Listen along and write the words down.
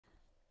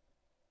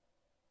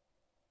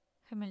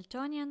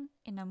Hamiltonian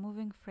in a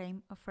moving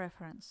frame of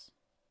reference.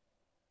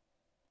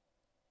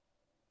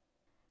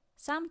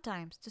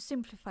 Sometimes, to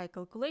simplify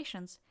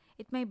calculations,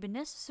 it may be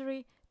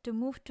necessary to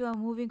move to a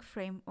moving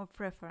frame of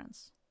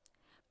reference.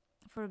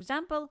 For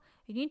example,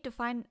 you need to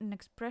find an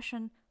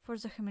expression for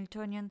the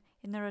Hamiltonian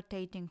in a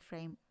rotating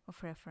frame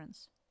of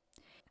reference.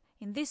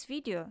 In this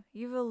video,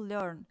 you will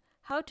learn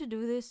how to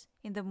do this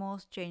in the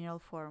most general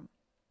form.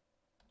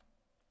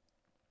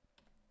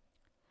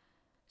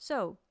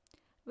 So,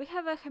 we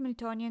have a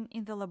Hamiltonian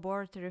in the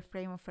laboratory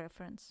frame of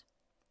reference.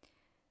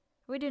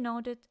 We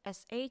denote it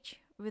as H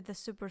with the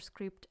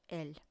superscript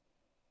L.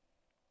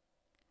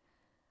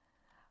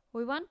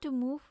 We want to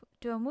move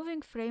to a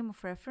moving frame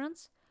of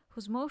reference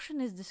whose motion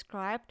is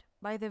described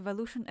by the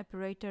evolution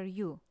operator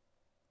U,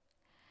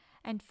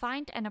 and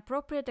find an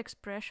appropriate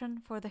expression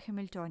for the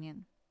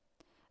Hamiltonian.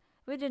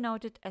 We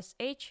denote it as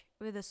H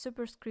with the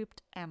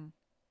superscript M.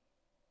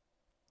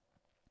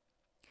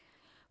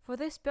 For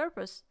this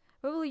purpose,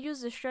 we will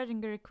use the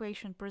Schrödinger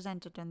equation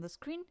presented on the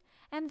screen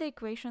and the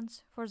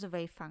equations for the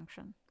wave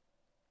function.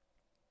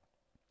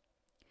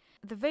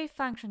 The wave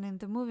function in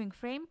the moving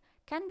frame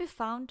can be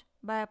found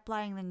by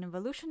applying an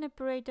evolution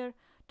operator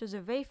to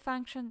the wave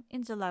function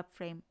in the lab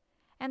frame,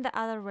 and the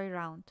other way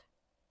around.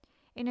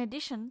 In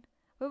addition,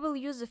 we will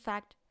use the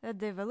fact that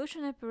the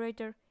evolution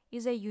operator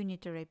is a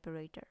unitary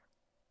operator.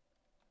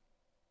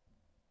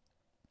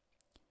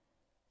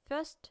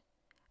 First,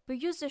 we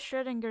use the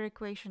Schrödinger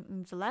equation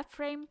in the lab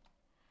frame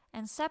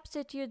and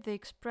substitute the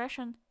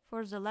expression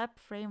for the lab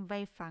frame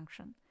wave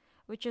function,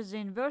 which is the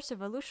inverse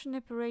evolution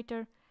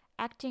operator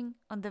acting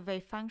on the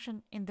wave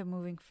function in the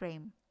moving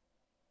frame.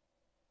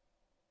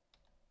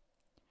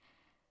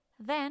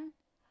 Then,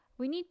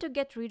 we need to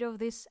get rid of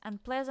this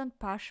unpleasant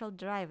partial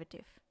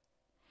derivative.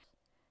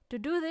 To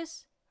do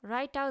this,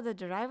 write out the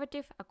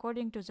derivative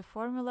according to the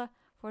formula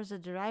for the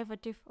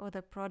derivative of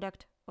the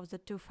product of the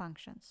two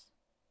functions.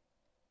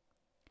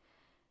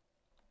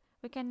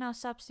 We can now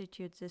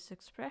substitute this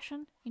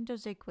expression into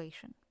the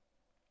equation.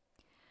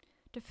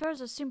 To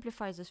further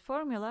simplify this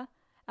formula,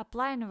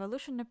 apply an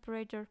evolution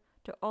operator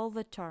to all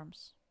the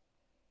terms.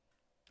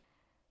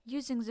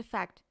 Using the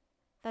fact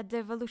that the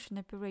evolution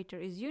operator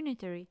is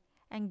unitary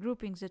and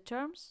grouping the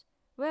terms,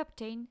 we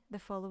obtain the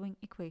following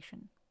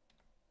equation.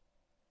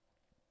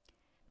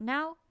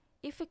 Now,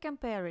 if we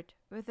compare it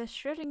with the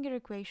Schrödinger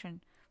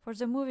equation for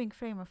the moving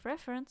frame of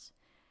reference,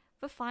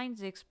 we find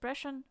the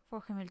expression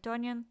for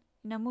Hamiltonian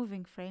in a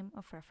moving frame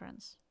of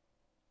reference.